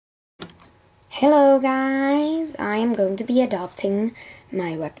Hello guys, I am going to be adopting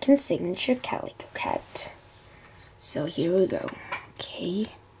my Webkinz signature Calico cat. So here we go. Okay.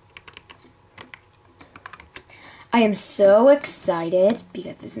 I am so excited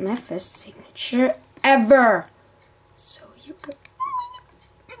because this is my first signature ever. So here we go.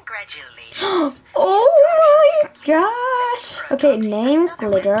 Congratulations. Oh my gosh. Okay, name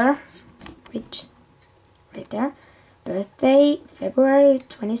Glitter. Right there. Birthday, February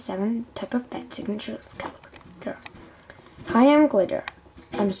 27th, type of pet, signature, Calico. Hi, I'm Glitter.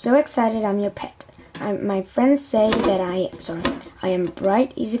 I'm so excited I'm your pet. My friends say that I am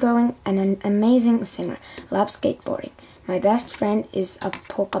bright, easygoing, and an amazing singer. Love skateboarding. My best friend is a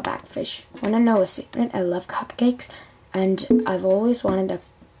polka backfish. Wanna know a secret? I love cupcakes, and I've always wanted a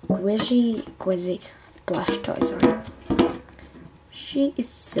quizzy plush toy. She is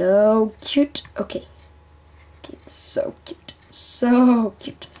so cute. Okay. It's so cute, so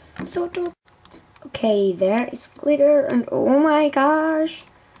cute, so adorable. Okay, there is Glitter, and oh my gosh,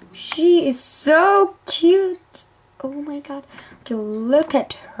 she is so cute. Oh my god, okay, look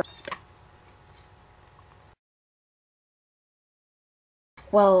at her.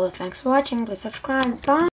 Well, thanks for watching. Please subscribe. Bye.